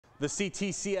The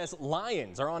CTCS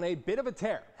Lions are on a bit of a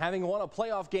tear, having won a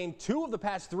playoff game 2 of the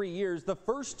past 3 years, the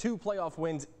first 2 playoff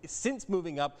wins since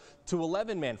moving up to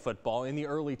 11-man football in the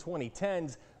early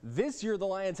 2010s. This year, the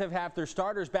Lions have half their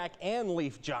starters back, and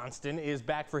Leif Johnston is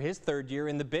back for his 3rd year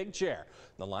in the big chair.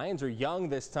 The Lions are young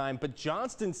this time, but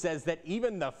Johnston says that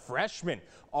even the freshmen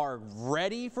are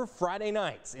ready for Friday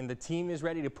nights, and the team is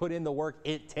ready to put in the work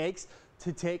it takes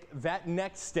to take that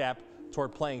next step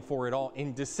toward playing for it all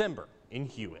in December in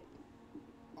Hewitt.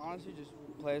 Honestly, just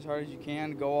play as hard as you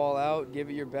can, go all out,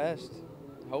 give it your best.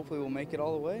 Hopefully we'll make it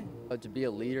all the way. To be a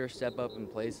leader, step up in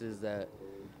places that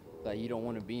you don't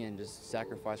want to be in, just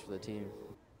sacrifice for the team.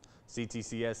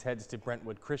 CTCS heads to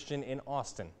Brentwood Christian in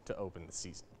Austin to open the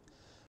season.